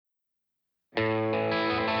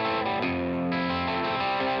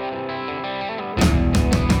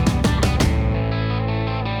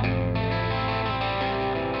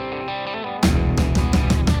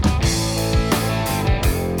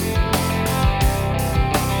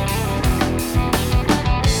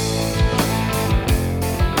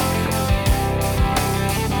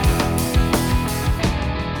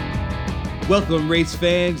Welcome, race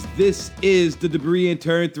fans. This is the Debris in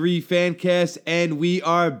Turn 3 Fancast, and we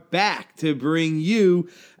are back to bring you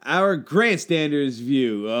our grandstanders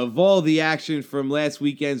view of all the action from last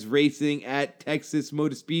weekend's racing at Texas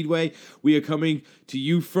Motor Speedway. We are coming to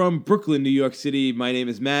you from Brooklyn, New York City. My name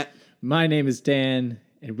is Matt. My name is Dan,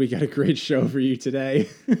 and we got a great show for you today.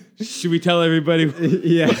 Should we tell everybody?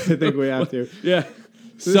 Yeah, I think we have to. Yeah.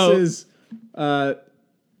 This is,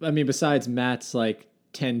 besides Matt's,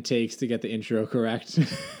 10 takes to get the intro correct.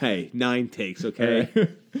 Hey, 9 takes, okay?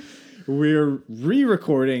 We're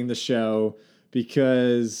re-recording the show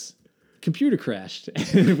because computer crashed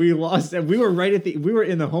and we lost. And we were we were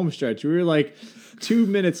in the home stretch. We were 2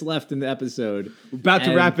 minutes left in the episode. We're about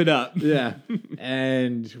to wrap it up. Yeah.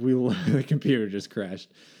 And the computer just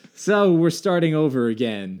crashed. So we're starting over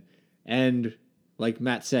again. And like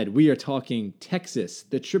Matt said, we are talking Texas,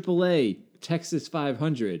 the AAA Texas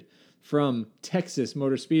 500. From Texas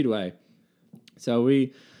Motor Speedway. So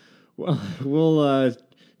we'll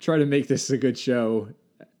try to make this a good show,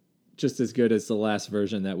 just as good as the last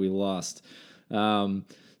version that we lost. So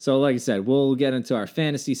like I said, we'll get into our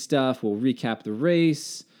fantasy stuff. We'll recap the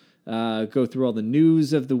race, go through all the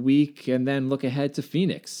news of the week, and then look ahead to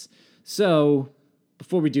Phoenix. So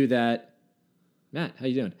before we do that, Matt, how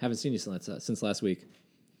you doing? Haven't seen you since last week.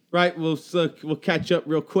 Right, we'll catch up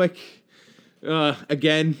real quick.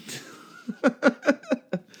 Again.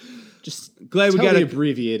 Just glad we got the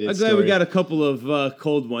abbreviated. I'm glad we got a couple of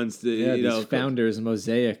cold ones. These Founders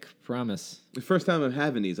Mosaic Promise. The first time I'm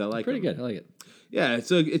having these, I like. Pretty good. I like it. Yeah,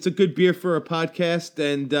 it's a good beer for a podcast.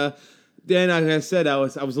 And then, like I said, I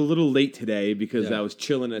was a little late today because I was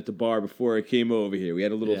chilling at the bar before I came over here. We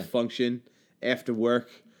had a little function after work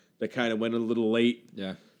that kind of went a little late.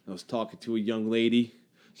 Yeah, I was talking to a young lady.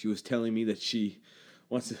 She was telling me that she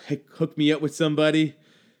wants to hook me up with somebody.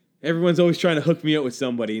 Everyone's always trying to hook me up with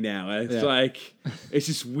somebody now. It's it's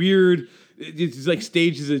just weird. It's like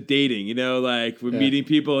stages of dating, we're meeting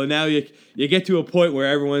people, and now you get to a point where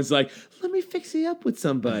everyone's like, let me fix you up with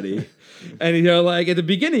somebody. And, at the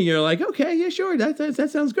beginning, you're like, okay, yeah, sure, that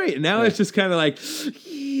sounds great. And now it's just kind of like,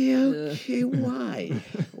 yeah, okay, why?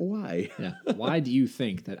 Why? Yeah. Why do you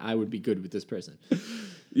think that I would be good with this person?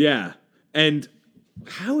 Yeah. And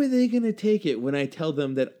how are they going to take it when I tell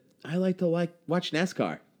them that I like to watch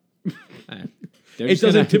NASCAR? It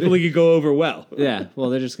doesn't typically go over well. Yeah,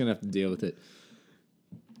 well, they're just gonna have to deal with it.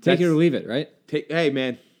 Take it or leave it, right? Hey,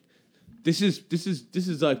 man, this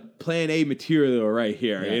is like Plan A material right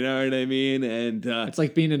here. Yeah. You know what I mean? And it's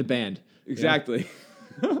like being in a band. Exactly.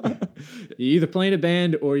 You either play in a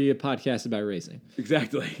band or you podcast about racing.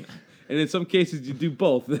 Exactly. And in some cases, you do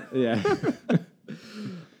both. Yeah.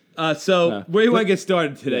 So where do you want to get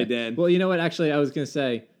started today, Dan? Well, you know what? Actually, I was gonna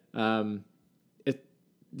say.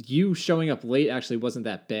 You showing up late actually wasn't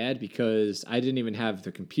that bad because I didn't even have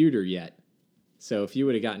the computer yet. So if you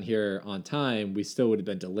would have gotten here on time, we still would have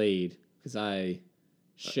been delayed because I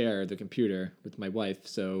share the computer with my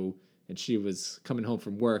wife. And she was coming home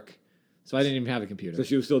from work, so I didn't even have a computer. So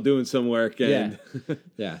she was still doing some work. And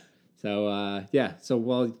Yeah. So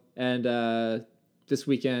this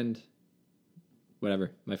weekend.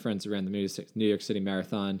 Whatever. My friends ran the New York City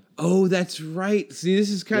Marathon. Oh, that's right. See,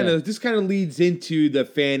 this kind of leads into the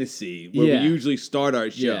fantasy where we usually start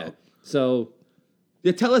our show. Yeah. So,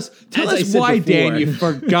 tell us why, Dan, you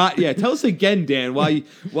forgot. Yeah, tell us again, Dan, why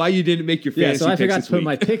you didn't make your fantasy. So I picks forgot this to put week.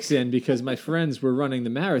 my picks in because my friends were running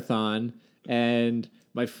the marathon, and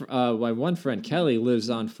my one friend Kelly lives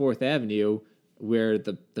on 4th Avenue, where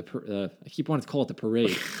I keep wanting to call it the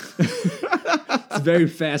parade. It's a very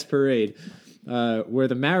fast parade. Where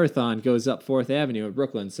the marathon goes up 4th Avenue in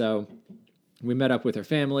Brooklyn. So we met up with her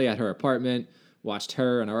family at her apartment, watched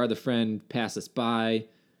her and our other friend pass us by,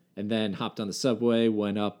 and then hopped on the subway,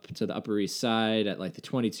 went up to the Upper East Side at the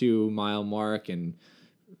 22-mile mark and,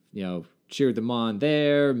 cheered them on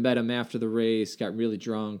there, met them after the race, got really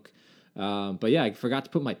drunk. But yeah, I forgot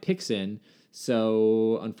to put my picks in.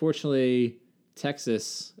 So unfortunately,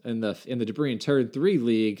 Texas in the Debris in Turn 3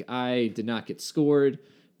 League, I did not get scored.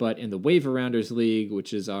 But in the Wave Arounders League,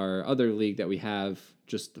 which is our other league that we have,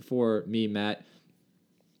 just the four, me, Matt,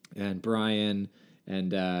 and Brian,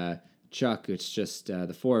 and Chuck, it's just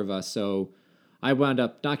the four of us. So I wound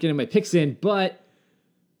up not getting my picks in, but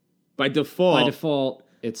by default,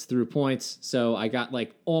 it's through points. So I got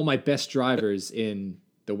all my best drivers in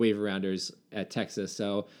the Wave Arounders at Texas.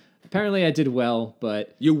 So apparently I did well,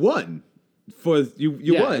 but... You won.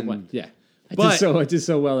 You won. Yeah. I did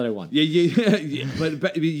so well that I won. Yeah.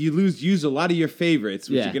 But you use a lot of your favorites,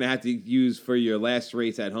 which you're gonna have to use for your last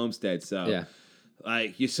race at Homestead. So,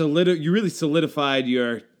 you really solidified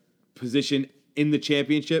your position in the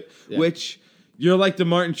championship, which you're like the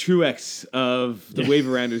Martin Truex of the Wave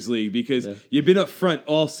Arounders League because you've been up front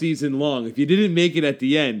all season long. If you didn't make it at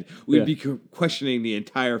the end, we'd be questioning the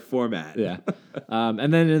entire format. Yeah.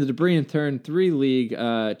 And then in the Debris and Turn 3 League,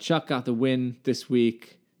 Chuck got the win this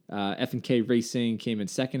week. F&K Racing came in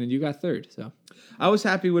second, and you got third. So I was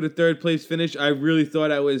happy with a third place finish. I really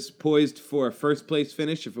thought I was poised for a first place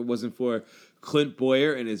finish if it wasn't for Clint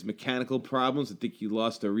Boyer and his mechanical problems. I think he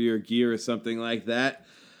lost a rear gear or something like that.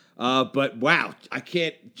 But wow,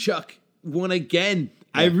 Chuck won again.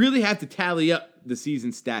 Yeah. I really have to tally up the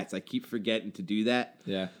season stats. I keep forgetting to do that.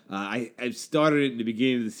 Yeah. I started it in the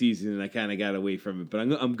beginning of the season and I kind of got away from it. But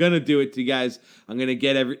I'm going to do it to you guys. I'm going to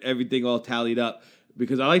get everything all tallied up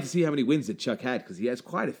because I like to see how many wins that Chuck had because he has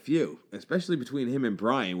quite a few, especially between him and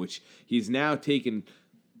Brian, which he's now taken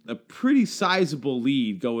a pretty sizable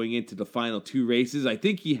lead going into the final 2 races. I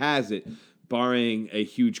think he has it, barring a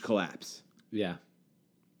huge collapse. Yeah.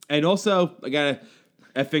 And also, I got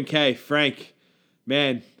a FNK, Frank,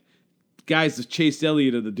 man, guy's the Chase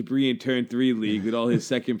Elliott of the Debris and Turn 3 League with all his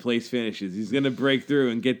second place finishes. He's going to break through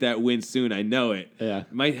and get that win soon. I know it. Yeah.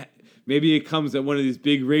 Maybe it comes at one of these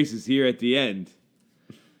big races here at the end.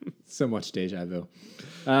 So much deja vu.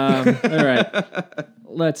 All right.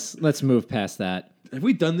 Let's move past that. Have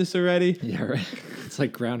we done this already? Yeah, right. It's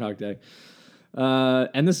like Groundhog Day.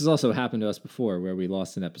 And this has also happened to us before where we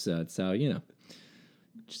lost an episode. So,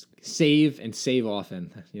 just save and save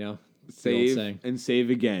often, Save and save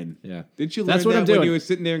again. Yeah. Didn't you learn that when you were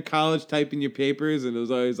sitting there in college typing your papers and it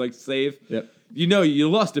was always like save? Yep. You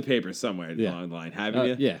lost a paper somewhere along the line, haven't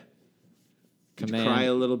you? Yeah. Did you cry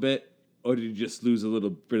a little bit? Or did you just lose a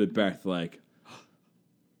little bit of breath like...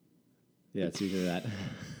 Yeah, it's usually that.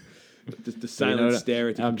 The silent stare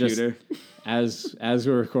at the computer. As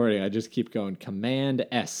we're recording, I just keep going, Command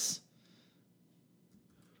S.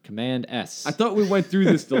 Command S. I thought we went through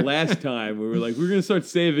this the last time. We were like, we're going to start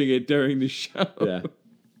saving it during the show. Yeah.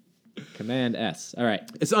 Command S. All right.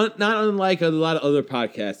 It's not unlike a lot of other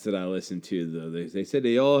podcasts that I listen to, though. They said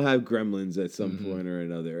they all have gremlins at some point or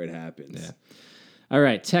another. It happens. Yeah. All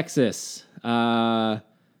right, Texas. I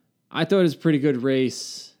thought it was a pretty good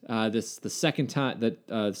race. The second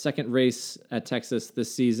race at Texas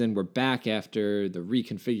this season. We're back after the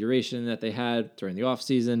reconfiguration that they had during the off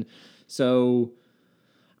season. So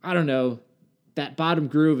I don't know. That bottom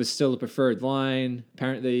groove is still the preferred line.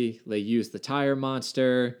 Apparently, they used the tire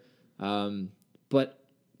monster, but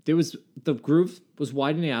the groove was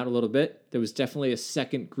widening out a little bit. There was definitely a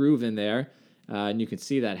second groove in there, and you can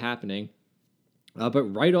see that happening. But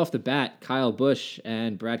right off the bat, Kyle Busch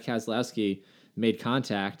and Brad Keselowski made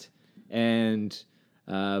contact, and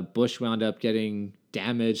Busch wound up getting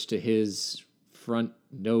damage to his front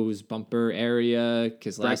nose bumper area.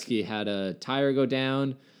 Keselowski had a tire go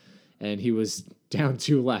down, and he was down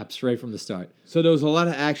 2 laps right from the start. So there was a lot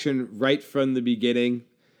of action right from the beginning,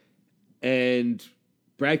 and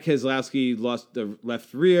Brad Keselowski lost the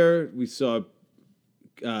left rear. We saw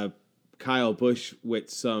Kyle Busch with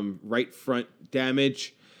some right front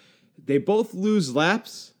damage. They both lose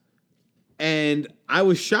laps, and I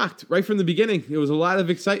was shocked right from the beginning. There was a lot of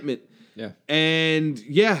excitement. Yeah. And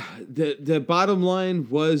yeah, the bottom line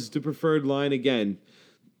was the preferred line again.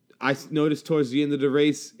 I noticed towards the end of the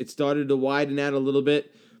race, it started to widen out a little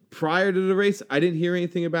bit. Prior to the race, I didn't hear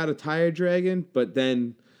anything about a tire dragging, but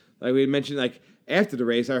then, like we had mentioned, like after the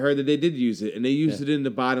race, I heard that they did use it, and they used it in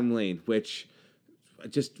the bottom lane, which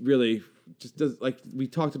just really does, like we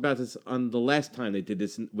talked about this on the last time they did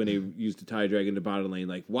this when they used the tire drag in the bottom lane.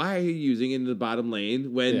 Like, why are you using it in the bottom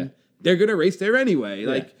lane when they're gonna race there anyway?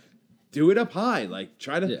 Like, do it up high. Like,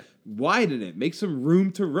 try to widen it, make some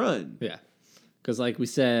room to run. Yeah, because like we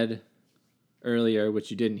said earlier, which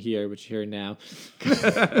you didn't hear, which you're hearing now.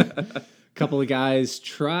 A couple of guys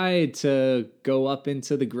tried to go up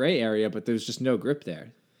into the gray area, but there's just no grip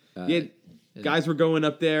there. Guys were going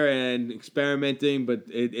up there and experimenting, but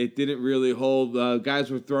it didn't really hold.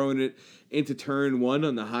 Guys were throwing it into turn 1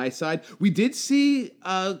 on the high side. We did see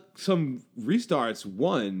some restarts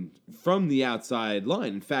won from the outside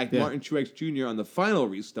line. In fact, Martin Truex Jr. on the final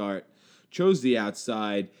restart chose the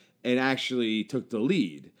outside and actually took the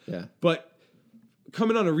lead. Yeah. But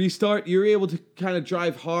coming on a restart, you're able to kind of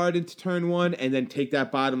drive hard into turn 1 and then take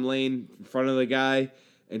that bottom lane in front of the guy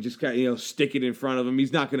and just kind of, stick it in front of him.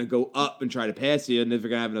 He's not going to go up and try to pass you, and if you're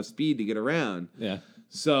going to have enough speed to get around. Yeah.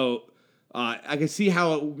 So I can see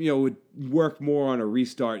how it would work more on a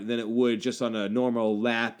restart than it would just on a normal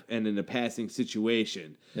lap and in a passing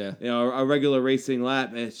situation. Yeah. A regular racing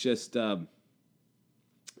lap, it's just it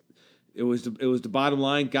was the bottom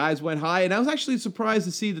line. Guys went high, and I was actually surprised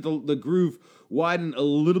to see that the groove widen a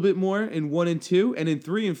little bit more in 1 and 2, and in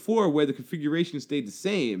 3 and 4, where the configuration stayed the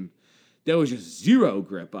same, there was just zero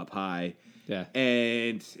grip up high. Yeah.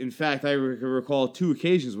 And in fact, I recall 2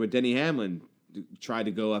 occasions where Denny Hamlin tried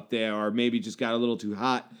to go up there, or maybe just got a little too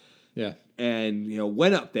hot. Yeah. And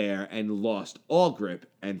went up there and lost all grip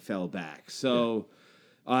and fell back. So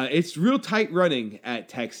it's real tight running at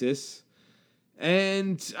Texas.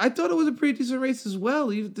 And I thought it was a pretty decent race as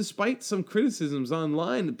well, even despite some criticisms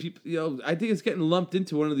online. People, I think it's getting lumped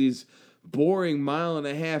into one of these boring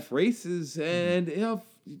 1.5-mile races. And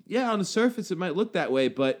on the surface it might look that way,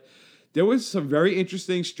 but there was some very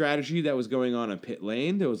interesting strategy that was going on in pit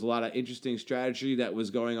lane. There was a lot of interesting strategy that was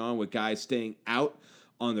going on with guys staying out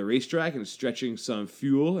on the racetrack and stretching some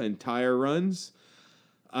fuel and tire runs.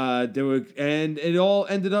 And it all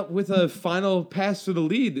ended up with a final pass for the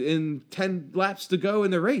lead in 10 laps to go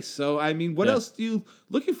in the race. So, I mean, what else are you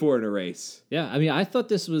looking for in a race? Yeah, I mean, I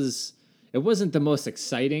thought it wasn't the most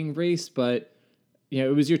exciting race, but,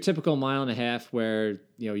 it was your typical 1.5 miles where,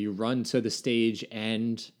 you run to the stage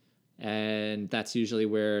end, and that's usually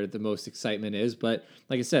where the most excitement is. But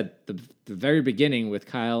like I said, the very beginning with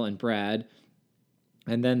Kyle and Brad,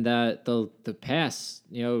 and then the pass,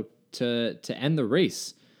 to end the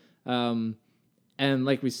race. And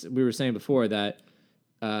like we were saying before that,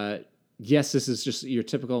 yes, this is just your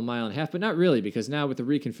typical 1.5 miles, but not really, because now with the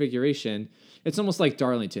reconfiguration, it's almost like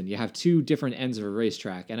Darlington. You have 2 different ends of a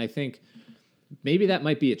racetrack. And I think maybe that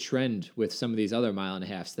might be a trend with some of these other 1.5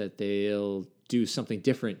 miles, that they'll do something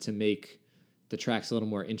different to make the tracks a little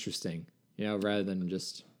more interesting, rather than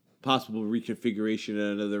just possible reconfiguration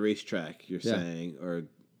at another racetrack, you're saying, or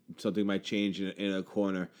something might change in a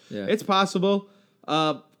corner. Yeah. It's possible.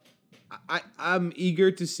 I'm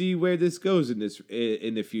eager to see where this goes in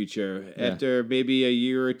the future. Yeah. After maybe a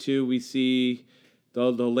year or two, we see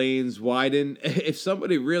the lanes widen. If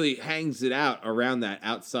somebody really hangs it out around that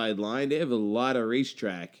outside line, they have a lot of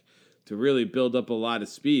racetrack to really build up a lot of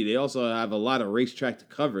speed. They also have a lot of racetrack to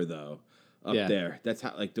cover, though. Up there. That's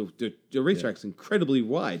how, like, the racetrack's incredibly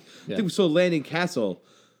wide. Yeah. I think we saw Landon Castle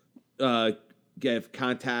get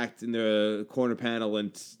contact in the corner panel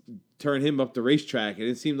and turn him up the racetrack, and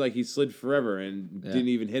it seemed like he slid forever and didn't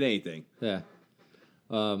even hit anything. Yeah.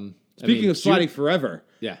 Speaking of sliding forever,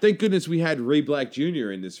 thank goodness we had Ray Black Jr.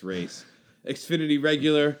 in this race. Xfinity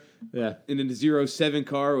regular. Yeah. And in the 07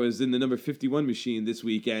 car was in the number 51 machine this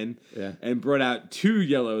weekend. Yeah. And brought out 2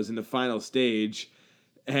 yellows in the final stage.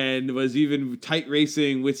 And was even tight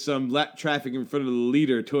racing with some lap traffic in front of the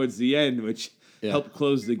leader towards the end, which helped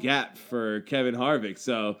close the gap for Kevin Harvick.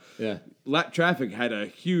 So lap traffic had a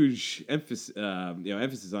huge emphasis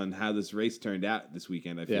on how this race turned out this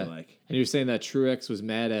weekend, I feel like. And you're saying that Truex was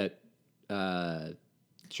mad at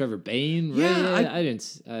Trevor Bayne, right?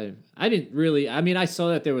 Yeah, I didn't really. I mean, I saw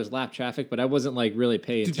that there was lap traffic, but I wasn't like really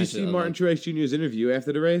paying attention. Did you see Martin Truex Jr.'s interview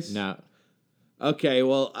after the race? No. Okay,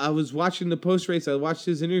 well, I was watching the post-race. I watched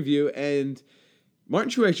his interview, and Martin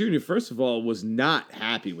Truex Jr., first of all, was not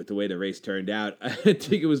happy with the way the race turned out. I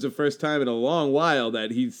think it was the first time in a long while that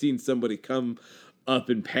he'd seen somebody come up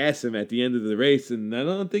and pass him at the end of the race, and I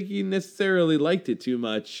don't think he necessarily liked it too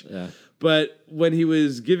much. Yeah. But when he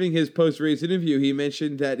was giving his post-race interview, he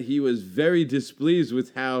mentioned that he was very displeased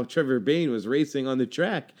with how Trevor Bayne was racing on the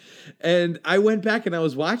track. And I went back and I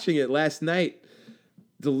was watching it last night,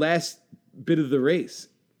 the last bit of the race.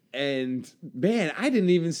 And, man, I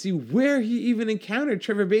didn't even see where he even encountered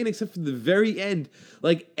Trevor Bayne except for the very end,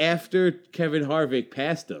 like after Kevin Harvick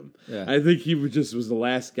passed him. Yeah. I think he was the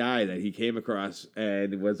last guy that he came across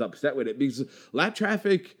and was upset with it because lap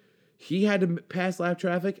traffic, he had to pass lap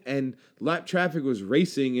traffic, and lap traffic was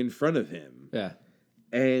racing in front of him. Yeah.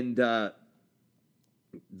 And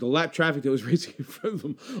the lap traffic that was racing in front of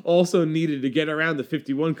him also needed to get around the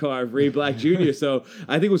 51 car of Ray Black Jr. So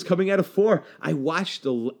I think it was coming out of 4. I watched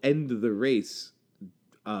the end of the race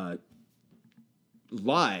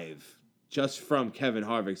live just from Kevin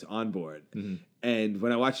Harvick's onboard. Mm-hmm. And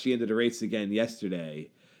when I watched the end of the race again yesterday,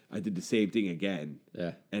 I did the same thing again.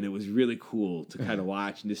 Yeah. And it was really cool to kind of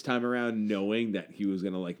watch. And this time around, knowing that he was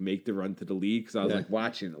going to, like, make the run to the lead. Because I was, like,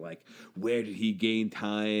 watching, like, where did he gain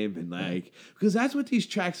time? And, like, because that's what these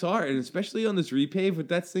tracks are. And especially on this repave with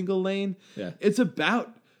that single lane, it's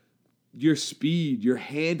about your speed, your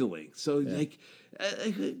handling. So, like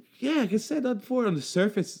I said before, on the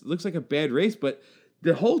surface, it looks like a bad race. But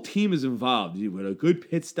the whole team is involved. You had a good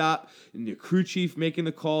pit stop, and your crew chief making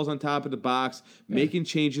the calls on top of the box, making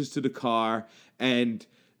changes to the car. And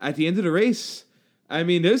at the end of the race, I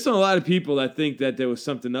mean, there's a lot of people that think that there was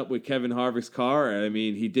something up with Kevin Harvick's car. I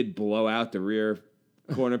mean, he did blow out the rear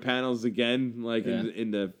corner panels again, like in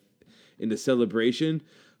the celebration.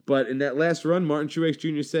 But in that last run, Martin Truex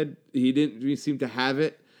Jr. said he didn't really seem to have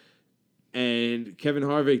it. And Kevin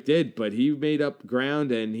Harvick did, but he made up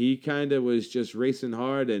ground, and he kind of was just racing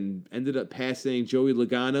hard and ended up passing Joey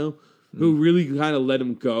Logano, who really kind of let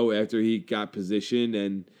him go after he got positioned,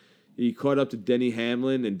 and he caught up to Denny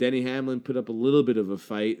Hamlin, and Denny Hamlin put up a little bit of a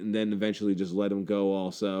fight, and then eventually just let him go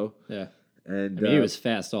also. Yeah. And I mean, he was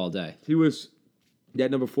fast all day. That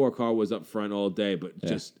number 4 car was up front all day, but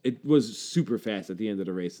it was super fast at the end of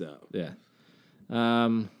the race, though. Yeah.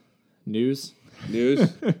 News?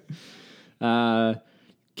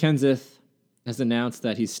 Kenseth has announced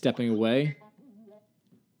that he's stepping away.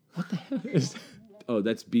 What the hell is that? Oh,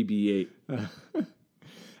 that's BB-8.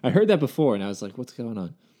 I heard that before, and I was like, what's going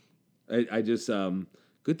on? I just,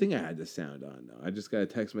 good thing I had the sound on, though. I just got a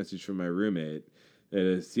text message from my roommate that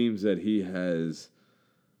it seems that he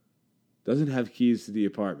doesn't have keys to the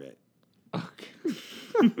apartment.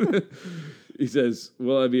 Okay. He says,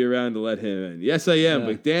 "Will I be around to let him in?" Yes, I am.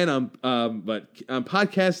 But Dan, I'm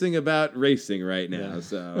podcasting about racing right now,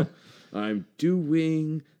 so I'm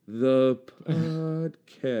doing the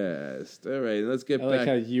podcast. All right, let's get back. I like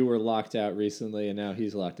how you were locked out recently, and now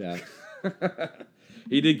he's locked out.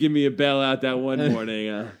 He did give me a bailout that one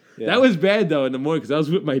morning. That was bad, though, in the morning, because I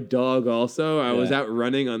was with my dog also. I was out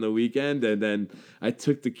running on the weekend, and then I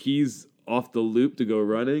took the keys off the loop to go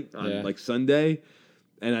running on, like, Sunday.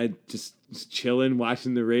 And I just was chilling,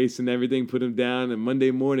 watching the race and everything, put him down. And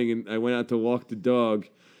Monday morning, and I went out to walk the dog.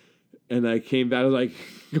 And I came back, I was like,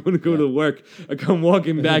 going to go to work. I come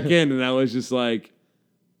walking back in, and I was just like,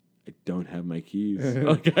 I don't have my keys.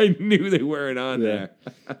 Like, I knew they weren't on there.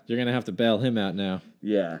 You're going to have to bail him out now.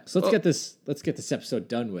 Yeah. So let's get this episode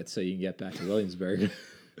done with so you can get back to Williamsburg.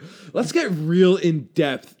 Let's get real in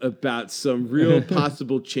depth about some real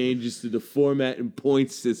possible changes to the format and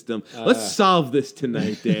points system. Let's solve this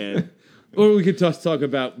tonight, Dan. Or we could just talk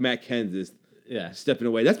about Matt Kenseth stepping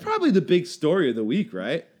away. That's probably the big story of the week,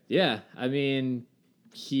 right? Yeah. I mean,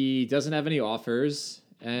 he doesn't have any offers,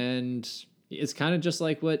 and it's kind of just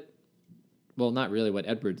like not really what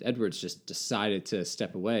Edwards just decided to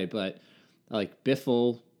step away, but like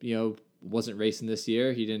Biffle, wasn't racing this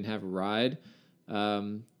year. He didn't have a ride.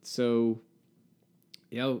 So,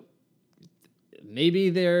 maybe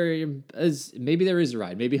there is a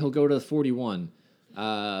ride. Maybe he'll go to the 41.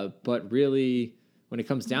 But really, when it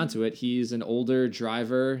comes down to it, he's an older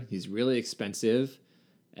driver. He's really expensive,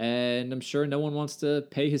 and I'm sure no one wants to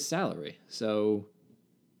pay his salary. So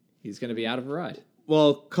he's going to be out of a ride. Well,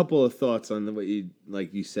 a couple of thoughts on what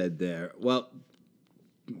you said there. Well,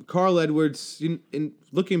 Carl Edwards, in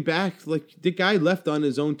looking back, like, the guy left on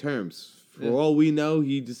his own terms. For all we know,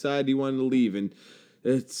 he decided he wanted to leave. And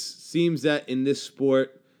it seems that in this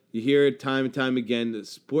sport, you hear it time and time again, the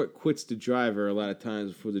sport quits the driver a lot of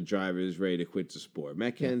times before the driver is ready to quit the sport.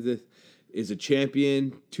 Matt Kenseth is a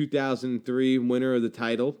champion, 2003 winner of the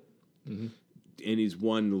title. Mm-hmm. And he's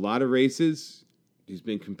won a lot of races. He's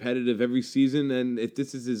been competitive every season. And if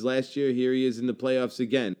this is his last year, here he is in the playoffs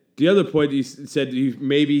again. The other point you said,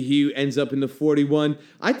 maybe he ends up in the 41.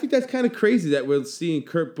 I think that's kind of crazy that we're seeing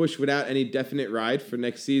Kurt Busch without any definite ride for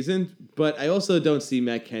next season. But I also don't see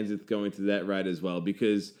Matt Kenseth going to that ride as well,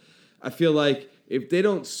 because I feel like if they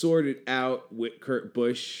don't sort it out with Kurt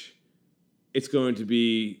Busch, it's going to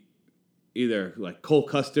be either like Cole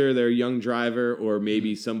Custer, their young driver, or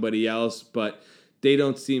maybe somebody else. But they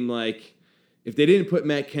don't seem like, if they didn't put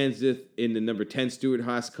Matt Kenseth in the number 10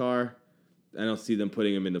 Stewart-Haas car, I don't see them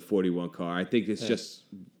putting him in the 41 car. I think it's just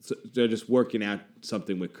they're just working out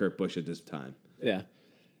something with Kurt Busch at this time. Yeah.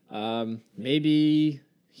 Maybe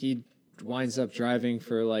he winds up driving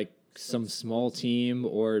for like some small team,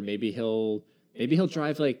 or maybe he'll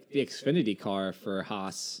drive like the Xfinity car for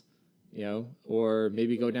Haas, or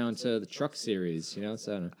maybe go down to the truck series, So I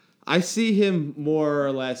don't know. I see him more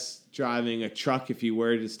or less driving a truck if he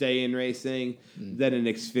were to stay in racing than an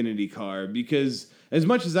Xfinity car, because as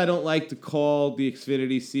much as I don't like to call the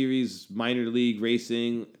Xfinity Series minor league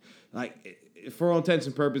racing, like, for all intents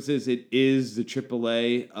and purposes, it is the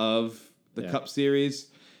AAA of the Cup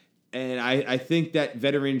Series. And I think that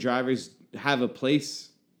veteran drivers have a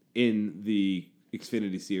place in the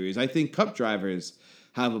Xfinity Series. I think Cup drivers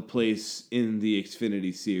have a place in the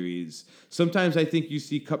Xfinity Series. Sometimes I think you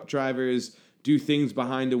see Cup drivers do things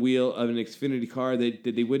behind the wheel of an Xfinity car that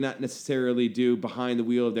they would not necessarily do behind the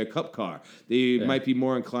wheel of their Cup car. They might be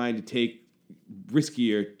more inclined to take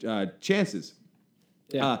riskier chances.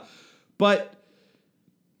 Yeah. But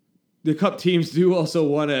the Cup teams do also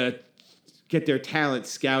want to get their talent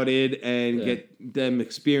scouted and get them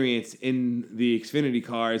experience in the Xfinity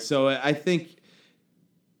cars. So I think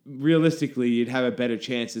realistically, you'd have a better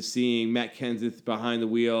chance of seeing Matt Kenseth behind the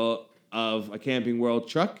wheel of a Camping World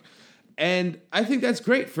truck. And I think that's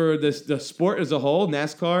great for the sport as a whole,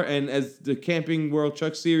 NASCAR, and as the Camping World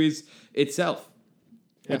Truck Series itself.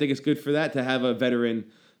 Yeah. I think it's good for that to have a veteran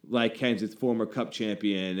like Kenseth, former Cup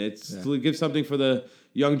champion. To give something for the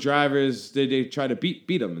young drivers. They try to beat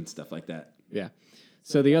them and stuff like that. Yeah.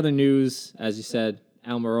 So the other news, as you said,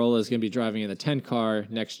 Almirola is going to be driving in the 10 car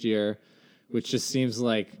next year, which just seems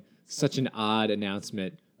like such an odd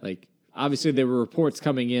announcement. Like, obviously, there were reports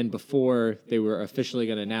coming in before they were officially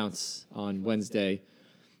going to announce on Wednesday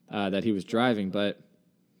that he was driving, but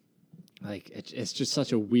like it's just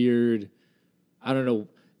such a weird. I don't know.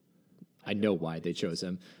 I know why they chose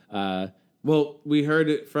him. Well, we heard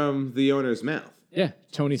it from the owner's mouth. Yeah,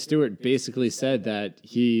 Tony Stewart basically said that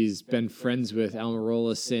he's been friends with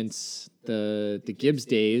Almirola since the Gibbs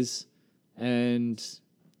days, and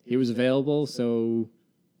he was available, so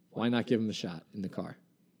why not give him a shot in the car?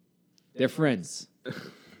 They're friends.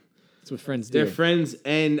 That's what friends do. They're friends,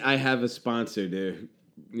 and I have a sponsor to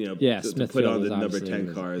put on the number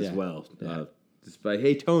 10 car as well. Yeah. Just by,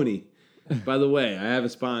 hey, Tony, by the way, I have a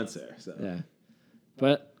sponsor. So. Yeah.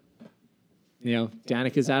 But,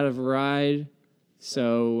 Danica's out of a ride,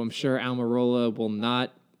 so I'm sure Almirola will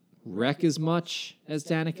not wreck as much as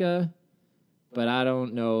Danica, but I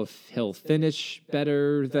don't know if he'll finish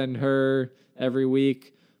better than her every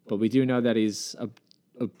week. But we do know that he's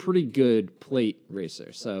a pretty good plate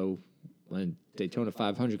racer. So when Daytona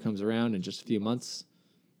 500 comes around in just a few months,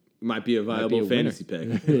 might be a viable fantasy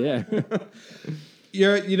pick. Yeah.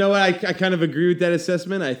 You know what? I kind of agree with that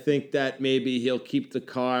assessment. I think that maybe he'll keep the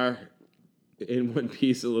car in one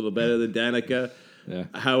piece a little better than Danica. Yeah.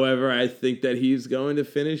 However, I think that he's going to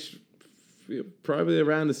finish probably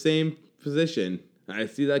around the same position. I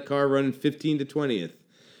see that car running 15th to 20th,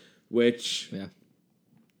 which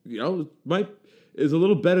is a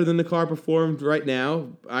little better than the car performed right now.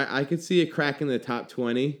 I could see it cracking the top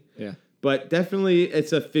 20. Yeah. But definitely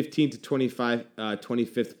it's a 15th to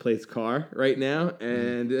 25th place car right now,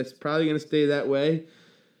 and it's probably going to stay that way,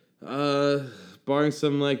 barring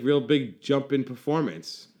some real big jump in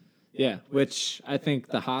performance. Yeah, which I think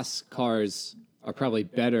the Haas cars are probably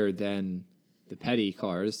better than the Petty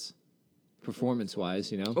cars,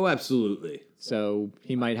 performance-wise, Oh, absolutely. So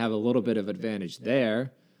he might have a little bit of advantage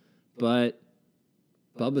there, but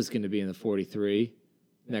Bubba's going to be in the 43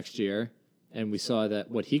 next year, and we saw that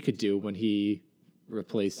what he could do when he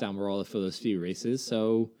replaced Almirola for those few races.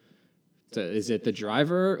 So is it the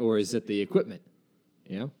driver or is it the equipment?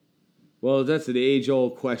 Well, that's an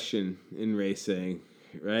age-old question in racing,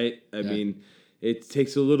 right? I mean, it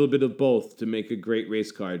takes a little bit of both to make a great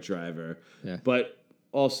race car driver. Yeah. But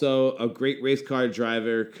also, a great race car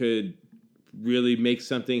driver could really make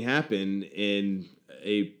something happen in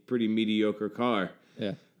a pretty mediocre car.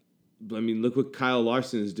 Yeah. I mean, look what Kyle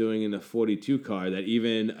Larson is doing in a 42 car that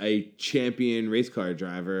even a champion race car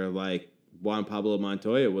driver like Juan Pablo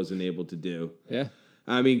Montoya wasn't able to do. Yeah.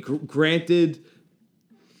 I mean, granted,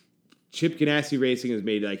 Chip Ganassi Racing has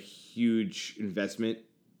made huge investment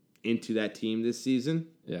into that team this season.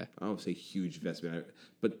 Yeah. I don't say huge investment,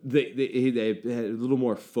 but they had a little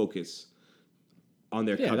more focus on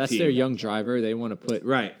their cup that's team. their young driver. They want to put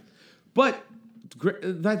right. But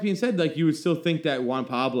that being said, you would still think that Juan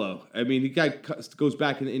Pablo. I mean, the guy goes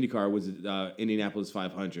back in the IndyCar. Was Indianapolis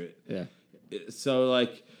 500? Yeah. So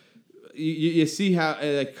you see how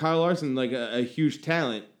Kyle Larson, a huge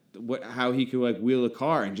talent, how he could wheel a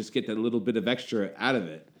car and just get that little bit of extra out of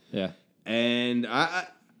it. Yeah. And I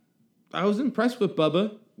was impressed with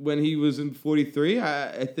Bubba when he was in 43.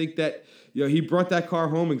 I think that he brought that car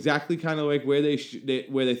home exactly kind of where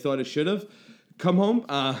they thought it should have come home.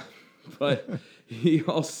 But he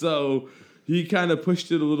kind of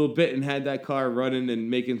pushed it a little bit and had that car running and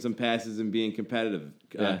making some passes and being competitive.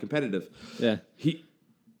 Yeah.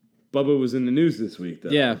 Bubba was in the news this week, though.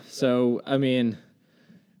 Yeah. So I mean,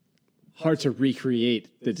 hard to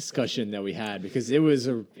recreate the discussion that we had because it was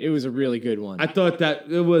a really good one. I thought that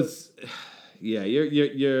it was. Yeah,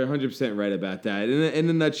 you're 100% right about that. In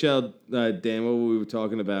a nutshell, Dan, what we were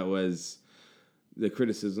talking about was the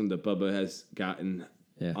criticism that Bubba has gotten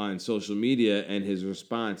on social media and his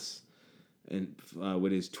response, and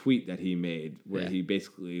with his tweet that he made, where he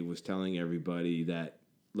basically was telling everybody that,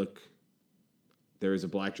 look, there is a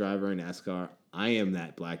black driver in NASCAR. I am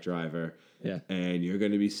that black driver. Yeah. And you're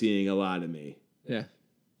going to be seeing a lot of me. Yeah.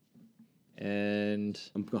 And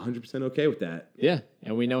I'm 100% okay with that. Yeah.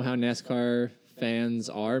 And we know how NASCAR fans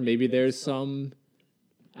are. Maybe there's some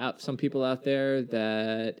people out there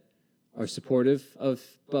that are supportive of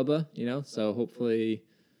Bubba, so hopefully,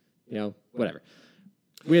 whatever.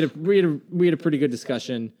 we had a pretty good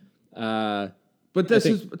discussion. But let's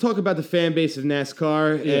just talk about the fan base of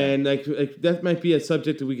NASCAR, and like that might be a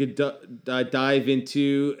subject that we could dive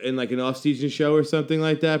into in like an off-season show or something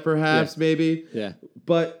like that, perhaps, maybe. Yeah.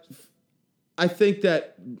 But I think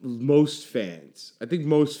that most fans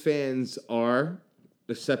are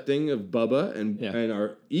accepting of Bubba and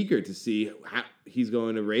are eager to see how he's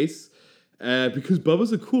going to race because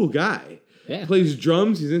Bubba's a cool guy. Yeah. He plays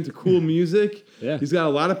drums. He's into cool music. Yeah. He's got a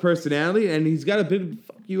lot of personality, and he's got a big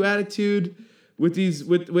fuck you attitude with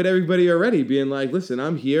everybody already, being like, listen,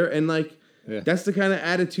 I'm here, and like that's the kind of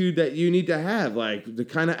attitude that you need to have, like the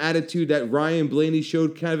kind of attitude that Ryan Blaney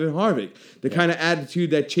showed Kevin Harvick, the kind of attitude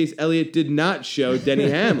that Chase Elliott did not show Denny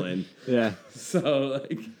Hamlin. Yeah. So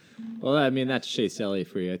like, well, I mean, that's Chase Elliott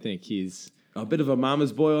for you. I think he's a bit of a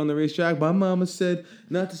mama's boy on the racetrack. My mama said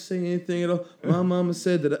not to say anything at all. My mama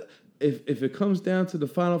said that if it comes down to the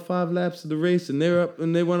final 5 laps of the race and they're up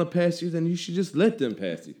and they want to pass you, then you should just let them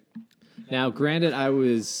pass you. Now, granted, I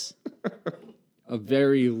was a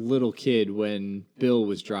very little kid when Bill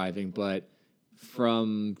was driving, but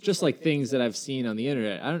from just like things that I've seen on the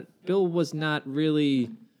internet, Bill was not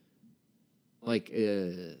really like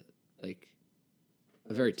a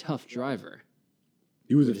very tough driver.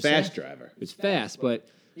 He was a fast driver. He was fast, but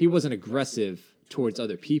he wasn't aggressive towards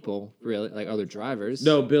other people, really, like other drivers.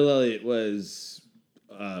 No, Bill Elliott was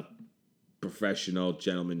a professional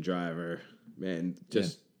gentleman driver, man.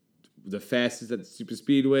 Just the fastest at the super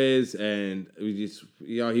speedways, and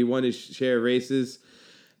he won his share of races.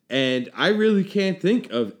 And I really can't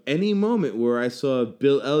think of any moment where I saw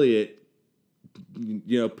Bill Elliott,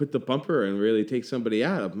 put the bumper and really take somebody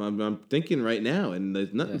out. I'm thinking right now, and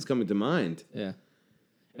there's nothing's coming to mind. Yeah.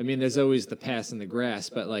 I mean, there's always the pass in the grass,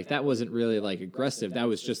 but like that wasn't really like aggressive. That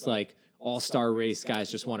was just like all-star race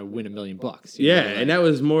guys just want to win $1 million. And that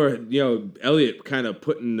was more, Elliott kind of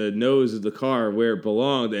putting the nose of the car where it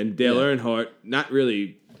belonged, and Dale Earnhardt not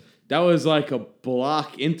really. That was like a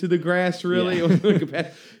block into the grass, really.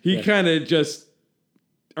 Yeah. He kind of just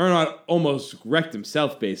Earnhardt almost wrecked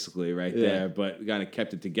himself basically right there, but kind of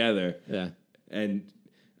kept it together. Yeah, and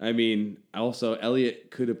I mean, also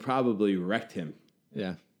Elliott could have probably wrecked him.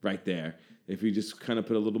 Yeah, right there. If he just kind of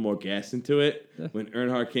put a little more gas into it when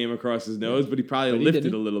Earnhardt came across his nose, but he probably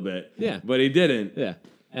lifted a little bit. Yeah. But he didn't. Yeah.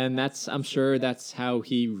 And I'm sure that's how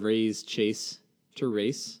he raised Chase to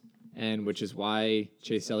race, and which is why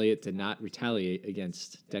Chase Elliott did not retaliate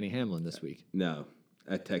against Denny Hamlin this week. No,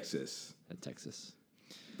 at Texas.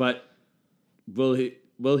 But will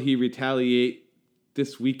he retaliate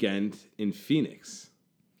this weekend in Phoenix?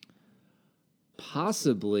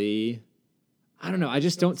 Possibly. I don't know. I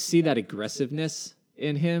just don't see that aggressiveness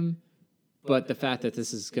in him. But the fact that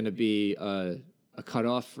this is going to be a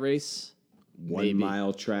cutoff race, 1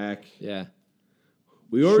 mile track. Yeah.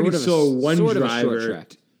 We already saw one driver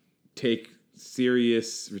take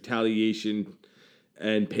serious retaliation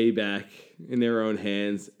and payback in their own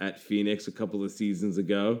hands at Phoenix a couple of seasons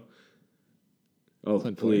ago. Oh,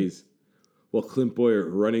 Clint please. Well, Clint Boyer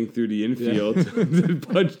running through the infield to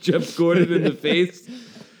punch Jeff Gordon in the face.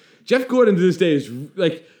 Jeff Gordon to this day is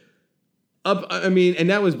like up. I mean,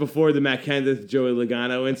 and that was before the Matt Kenseth, Joey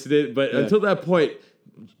Logano incident. But until that point,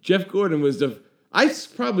 Jeff Gordon was I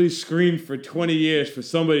probably screamed for 20 years for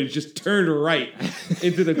somebody to just turn right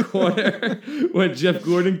into the corner when Jeff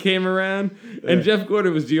Gordon came around. And Jeff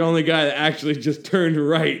Gordon was the only guy that actually just turned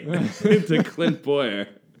right into Clint Boyer.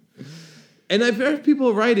 And I've heard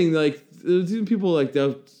people writing, like, there's even people like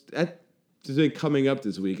that. Has been coming up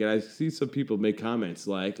this week, and I see some people make comments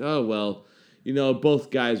like, oh, well, both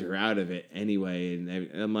guys are out of it anyway. And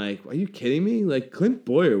I'm like, are you kidding me? Like, Clint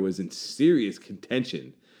Boyer was in serious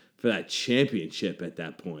contention for that championship at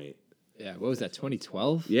that point. Yeah, what was that,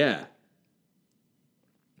 2012? Yeah.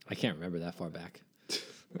 I can't remember that far back.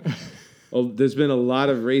 Well, there's been a lot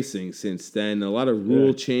of racing since then, a lot of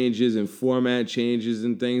rule changes and format changes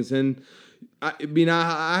and things, and I mean,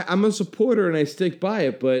 I'm a supporter and I stick by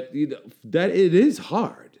it, but that it is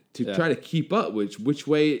hard to try to keep up which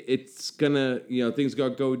way it's gonna, things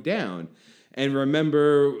gonna go down. And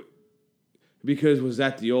remember, because was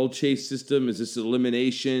that the old chase system? Is this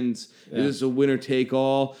eliminations? Yeah. Is this a winner take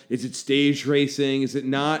all? Is it stage racing? Is it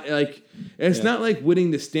not? Like, it's not like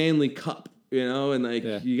winning the Stanley Cup, and like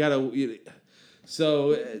you gotta.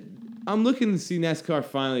 So I'm looking to see NASCAR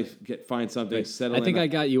finally find something settled. I think I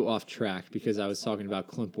got you off track because I was talking about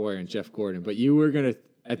Clint Boyer and Jeff Gordon, but I think you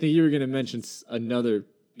were gonna mention another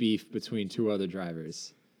beef between 2 other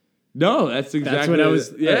drivers. No, that's exactly what I was.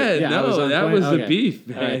 That was the beef,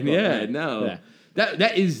 man. Right,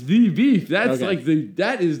 That is the beef. That's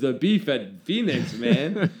that is the beef at Phoenix,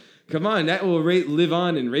 man. Come on, that will live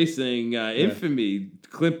on in racing infamy.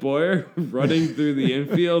 Clint Boyer running through the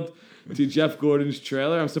infield to Jeff Gordon's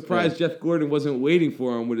trailer. I'm surprised Jeff Gordon wasn't waiting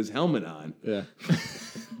for him with his helmet on. Yeah.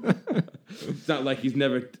 It's not like he's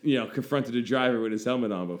never, confronted a driver with his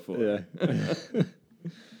helmet on before. Yeah.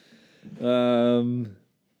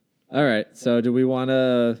 All right. So, do we want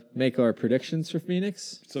to make our predictions for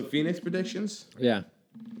Phoenix? So, Phoenix predictions? Yeah.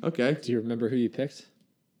 Okay. Do you remember who you picked?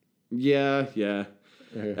 Yeah.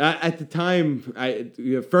 At the time,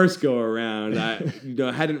 first go around, I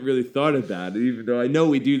hadn't really thought about it, even though I know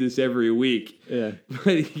we do this every week. Yeah.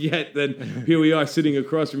 But yet, then here we are sitting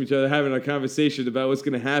across from each other having a conversation about what's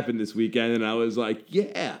going to happen this weekend, and I was like,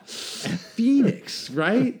 yeah, Phoenix,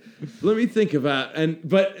 right? Let me think about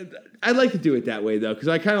but I like to do it that way though, because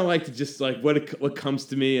I kind of like to just like what comes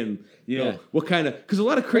to me, and what kind of, because a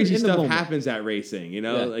lot of crazy stuff happens at racing,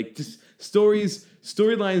 like just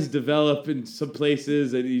storylines develop in some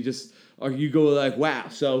places, and you go like, wow.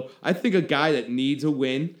 So I think a guy that needs a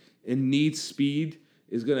win and needs speed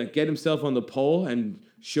is gonna get himself on the pole and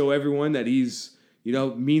show everyone that he's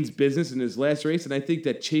means business in his last race, and I think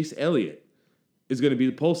that Chase Elliott is gonna be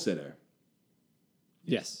the pole sitter.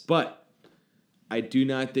 Yes, but I do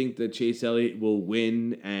not think that Chase Elliott will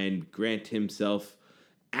win and grant himself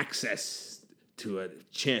access to a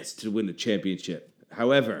chance to win the championship.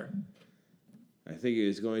 However, I think it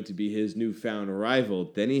is going to be his newfound rival,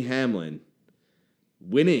 Denny Hamlin,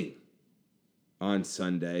 winning on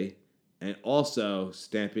Sunday and also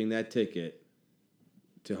stamping that ticket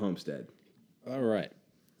to Homestead. All right.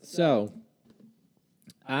 So,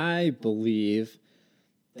 I believe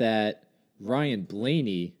that Ryan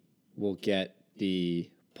Blaney will get the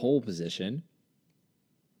pole position.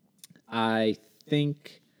 I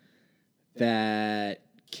think that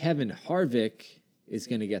Kevin Harvick is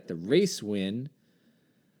going to get the race win.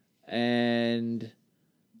 And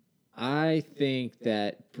I think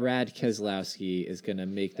that Brad Keselowski is going to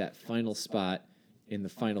make that final spot in the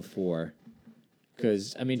Final Four.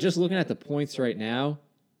 Because, just looking at the points right now,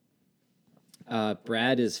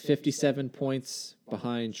 Brad is 57 points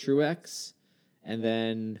behind Truex. And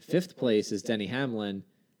then fifth place is Denny Hamlin.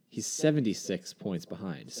 He's 76 points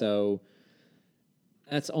behind. So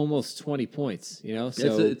that's almost 20 points,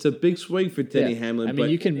 So it's a big swing for Denny Hamlin.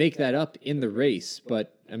 you can make that up in the race,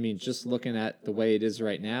 but just looking at the way it is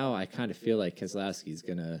right now, I kind of feel like Keselowski's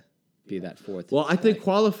going to be that fourth. Well, I think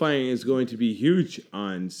qualifying is going to be huge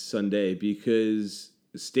on Sunday because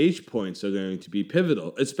stage points are going to be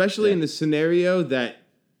pivotal, especially in the scenario that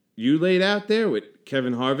you laid out there with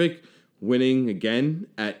Kevin Harvick winning again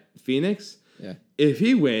at Phoenix. Yeah. If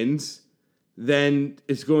he wins, then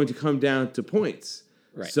it's going to come down to points.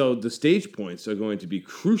 Right. So the stage points are going to be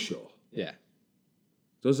crucial. Yeah.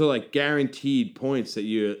 Those are like guaranteed points that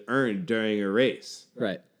you earn during a race.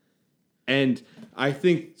 Right. And I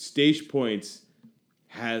think stage points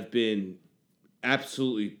have been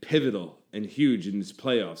absolutely pivotal and huge in this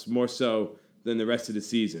playoffs, more so than the rest of the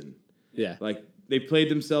season. Yeah. Like, they played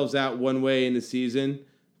themselves out one way in the season,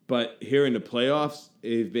 but here in the playoffs,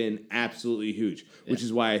 they've been absolutely huge, which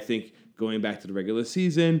is why I think going back to the regular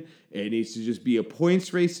season, it needs to just be a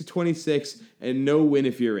points race to 26 and no win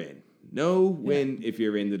if you're in. No win if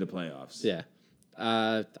you're into the playoffs. Yeah.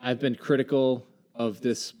 I've been critical of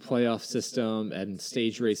this playoff system and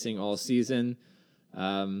stage racing all season.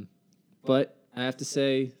 But I have to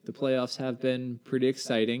say the playoffs have been pretty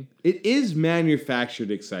exciting. It is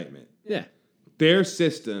manufactured excitement. Yeah. Their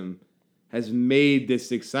system has made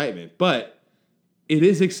this excitement, but it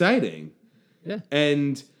is exciting. Yeah.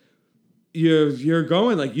 And you're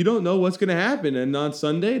going like you don't know what's going to happen, and on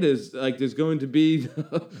Sunday there's going to be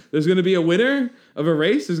a winner of a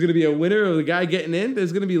race, there's going to be a winner of the guy getting in,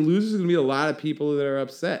 there's going to be losers, there's going to be a lot of people that are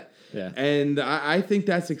upset. Yeah. And I think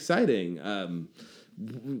that's exciting.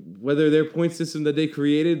 Whether their point system that they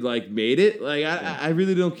created made it, I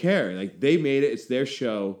really don't care. Like, they made it, it's their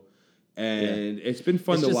show, and it's been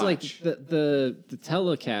fun to watch. Like the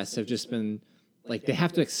telecasts have just been like they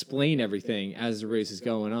have to explain everything as the race is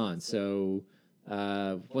going on. So,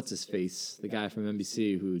 what's his face? The guy from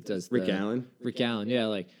NBC who does Rick Allen. Rick Allen, yeah.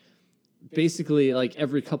 Like, basically, like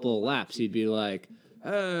every couple of laps, he'd be like,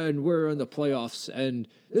 "And we're in the playoffs, and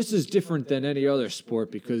this is different than any other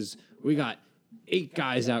sport because we got 8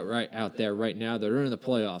 guys out there right now that are in the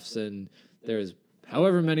playoffs, and there's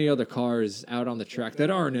however many other cars out on the track that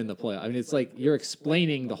aren't in the playoffs." It's like you're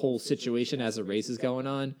explaining the whole situation as the race is going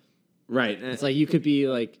on. Right. It's like you could be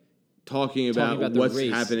like talking about what's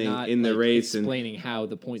race, happening in the race, explaining how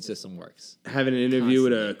the point system works. Having an interview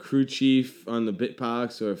with a crew chief on the pit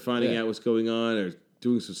box, or finding out what's going on, or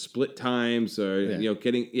doing some split times, or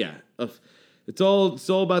getting it's It's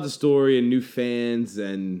all about the story and new fans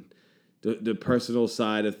and the personal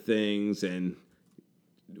side of things and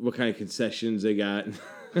what kind of concessions they got.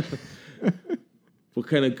 What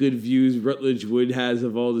kind of good views Rutledge Wood has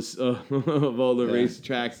of all this of all the race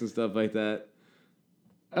tracks and stuff like that.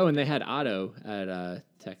 Oh, and they had Otto at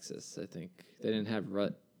Texas, I think. They didn't have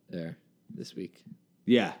Rut there this week.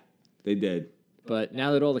 Yeah, they did. But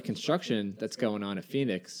now that all the construction that's going on at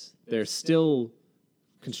Phoenix, they're still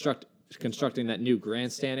constructing that new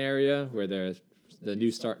grandstand area where the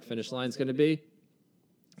new start-finish line is going to be.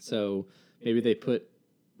 So maybe they put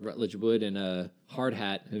Rutledge Wood in a hard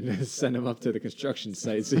hat and send him up to the construction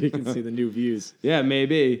site so you can see the new views. Yeah,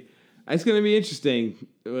 maybe. It's going to be interesting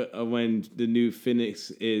when the new Phoenix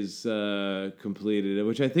is completed,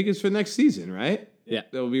 which I think is for next season, right? Yeah.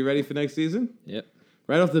 They'll be ready for next season? Yep.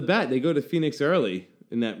 Right off the bat, they go to Phoenix early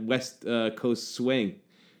in that West Coast swing.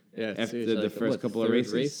 Yeah, After the first couple of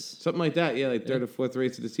races. Race? Something like that, yeah, like third or fourth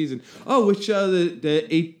race of the season. Oh, which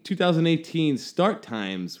the 2018 start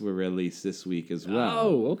times were released this week as well.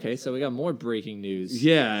 Oh, okay, so we got more breaking news.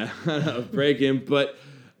 Yeah, breaking, but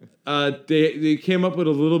they came up with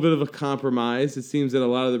a little bit of a compromise. It seems that a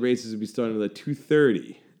lot of the races would be starting at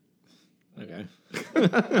 2:30. Okay.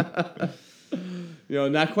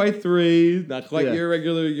 Not quite 3, not quite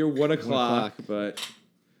your 1 o'clock. but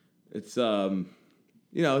it's 2:30.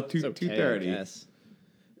 Yes.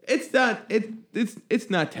 It's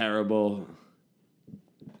not terrible.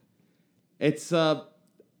 It's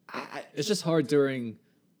just hard during,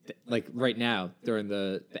 right now during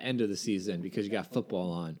the end of the season because you got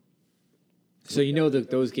football on. So that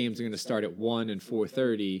those games are going to start at 1 and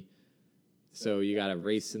 4:30. So you got to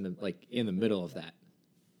race in the middle of that.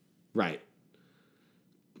 Right.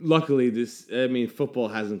 Luckily, football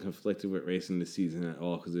hasn't conflicted with racing this season at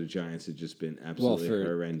all because the Giants have just been absolutely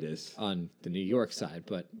horrendous. On the New York side,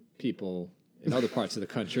 but people in other parts of the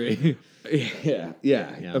country. Yeah,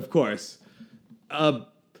 of course. But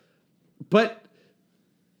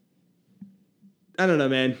I don't know,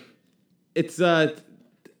 man. It's I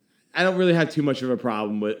don't really have too much of a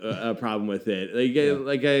problem with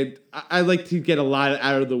it. I like to get a lot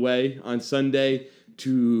out of the way on Sunday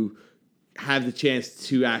to have the chance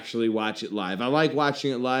to actually watch it live. I like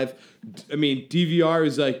watching it live. I mean, DVR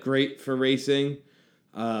is great for racing,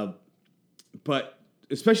 but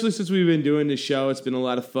especially since we've been doing this show, it's been a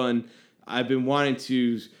lot of fun. I've been wanting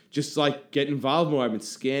to just get involved more. I've been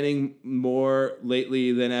scanning more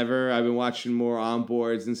lately than ever. I've been watching more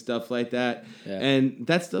onboards and stuff like that. Yeah. And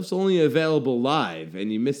that stuff's only available live,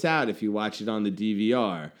 and you miss out if you watch it on the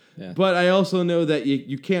DVR. Yeah. But I also know that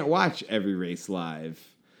you can't watch every race live.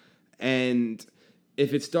 And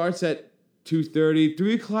if it starts at 2:30,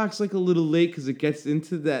 3 o'clock's a little late because it gets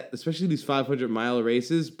into that, especially these 500-mile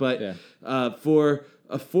races. But for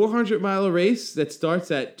a 400-mile race that starts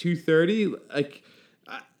at 2:30,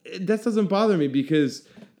 that doesn't bother me because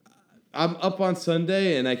I'm up on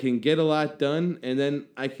Sunday and I can get a lot done, and then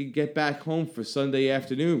I can get back home for Sunday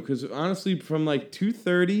afternoon. Because honestly, from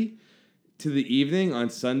 2:30 to the evening on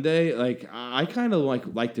Sunday, I kind of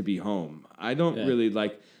like to be home. I don't really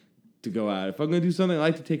like to go out. If I'm going to do something, I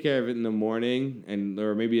like to take care of it in the morning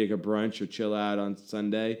or maybe a brunch or chill out on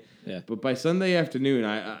Sunday. Yeah. But by Sunday afternoon,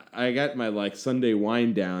 I got my Sunday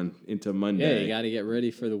wind down into Monday. Yeah, you got to get ready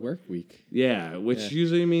for the work week. Yeah, which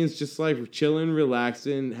usually means just chilling,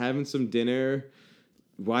 relaxing, having some dinner,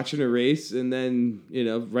 watching a race, and then,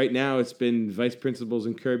 right now it's been Vice Principals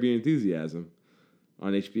and Curb Your Enthusiasm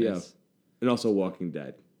on HBO. Nice. And also Walking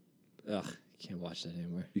Dead. Ugh, can't watch that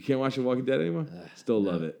anymore. You can't watch The Walking Dead anymore? Still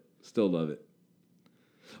love it. Still love it.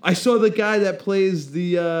 I saw the guy that plays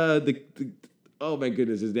the oh my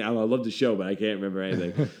goodness, his name. I love the show, but I can't remember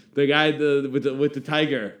anything. The guy with the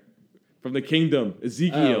tiger from the Kingdom,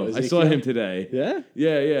 Ezekiel. I saw him today. Yeah?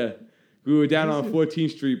 Yeah. We were down on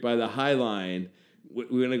 14th Street by the High Line.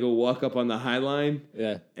 We're gonna go walk up on the High Line.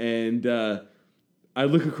 Yeah. And I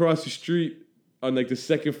look across the street on the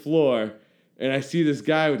second floor. And I see this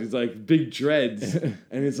guy with his big dreads, and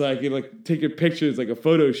it's taking pictures, a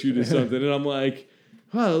photo shoot or something. And I'm like,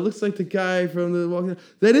 wow, it looks like the guy from The Walking Dead.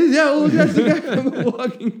 That is, that's the guy from The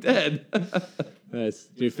Walking Dead. Nice.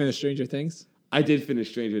 Did you finish Stranger Things? I did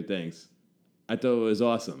finish Stranger Things. I thought it was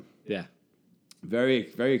awesome. Yeah.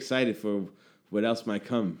 Very, very excited for what else might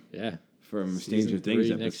come. Yeah. From Stranger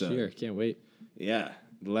Things episode. Next year. Can't wait. Yeah.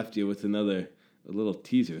 Left you with a little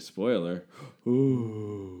teaser, spoiler.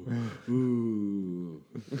 Ooh.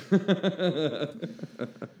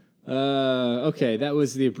 Okay, that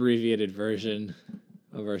was the abbreviated version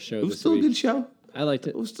of our show. It was still a good show. I liked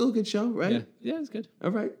it. It was still a good show, right? Yeah, it was good.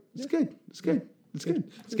 All right. It's good. It's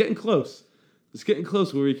getting close. It's getting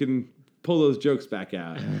close where we can pull those jokes back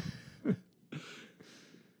out.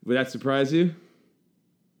 Would that surprise you?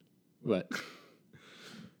 What?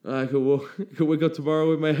 I could wake up tomorrow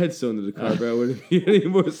with my head sewn to the car, but I wouldn't be any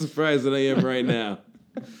more surprised than I am right now.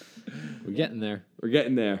 We're getting there. We're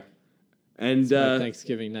getting there. And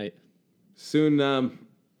Thanksgiving night. Soon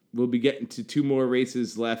we'll be getting to 2 more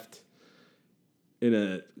races left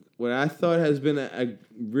in what I thought has been a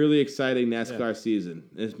really exciting NASCAR season.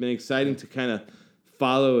 It's been exciting to kind of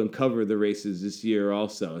follow and cover the races this year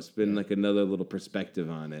also. It's been like another little perspective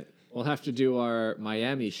on it. We'll have to do our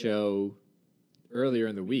Miami show earlier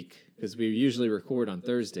in the week because we usually record on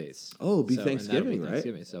Thursdays. Oh, it'll be Thanksgiving, right?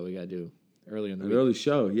 Thanksgiving, so we got to do earlier in the week. An early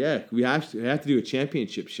show, yeah. We have to do a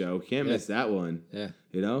championship show. Can't miss that one. Yeah.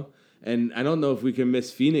 You know? And I don't know if we can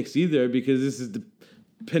miss Phoenix either because this is the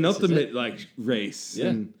penultimate race. Yeah.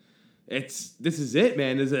 And this is it,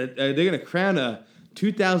 man. They're going to crown a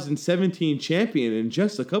 2017 champion in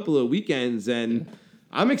just a couple of weekends, and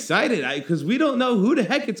I'm excited because we don't know who the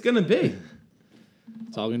heck it's going to be.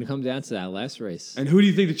 It's all going to come down to that last race. And who do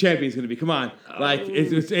you think the champion's going to be? Come on,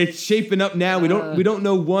 it's shaping up now. We don't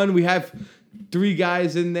know one. We have 3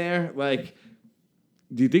 guys in there. Like,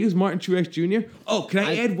 do you think it's Martin Truex Jr.? Oh, can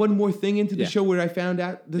I add one more thing into the show where I found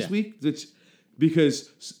out this week?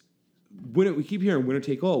 Because we keep hearing winner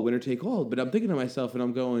take all, but I'm thinking to myself and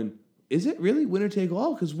I'm going, is it really winner take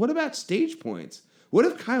all? Because what about stage points? What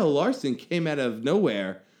if Kyle Larson came out of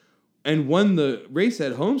nowhere and won the race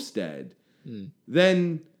at Homestead?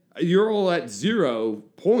 Then you're all at 0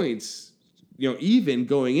 points, even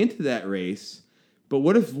going into that race. But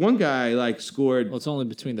what if one guy scored? Well, it's only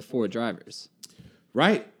between the 4 drivers.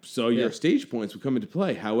 Right. So your stage points would come into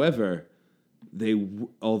play. However,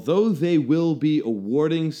 although they will be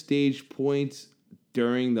awarding stage points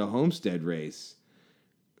during the Homestead race,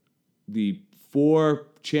 the 4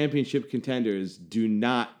 championship contenders do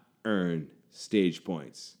not earn stage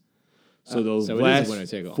points. So those last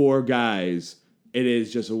 4 guys, it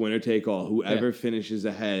is just a winner take all. Whoever finishes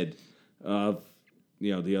ahead of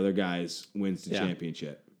the other guys wins the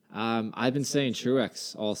championship. I've been saying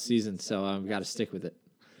Truex all season, so I've got to stick with it.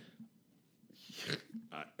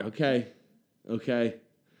 Okay.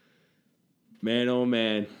 Man, oh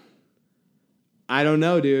man. I don't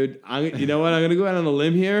know, dude. You know what? I'm gonna go out on a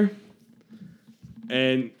limb here.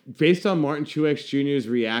 And based on Martin Truex Jr.'s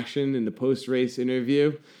reaction in the post-race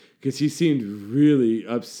interview, because he seemed really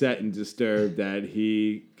upset and disturbed that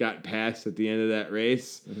he got passed at the end of that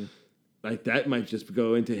race. Mm-hmm. Like, that might just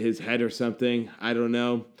go into his head or something. I don't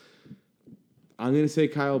know. I'm going to say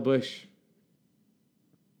Kyle Busch.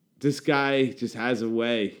 This guy just has a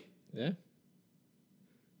way. Yeah.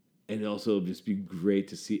 And also it'll just be great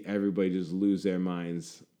to see everybody just lose their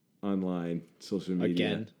minds online, social media.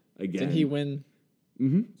 Again. Didn't he win?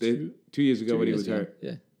 Mm-hmm. 2 years ago when he was hurt.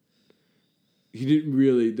 Yeah. He didn't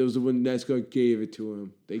really. That was the one NASCAR gave it to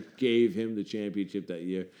him. They gave him the championship that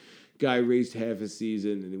year. Guy raced half a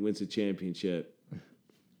season and he wins the championship.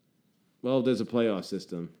 Well, there's a playoff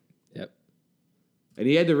system. Yep. And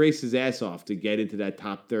he had to race his ass off to get into that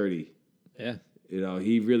top 30. Yeah.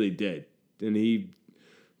 He really did. And he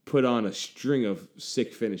put on a string of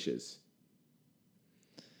sick finishes.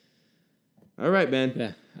 All right, man.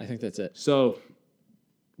 Yeah, I think that's it. So,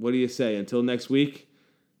 what do you say? Until next week?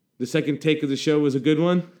 The second take of the show was a good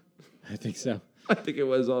one? I think so. I think it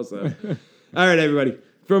was also. All right, everybody.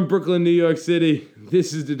 From Brooklyn, New York City,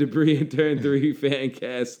 this is the Debris and Turn 3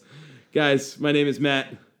 Fancast. Guys, my name is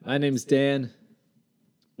Matt. My name's Dan.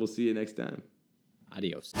 We'll see you next time.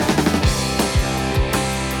 Adios.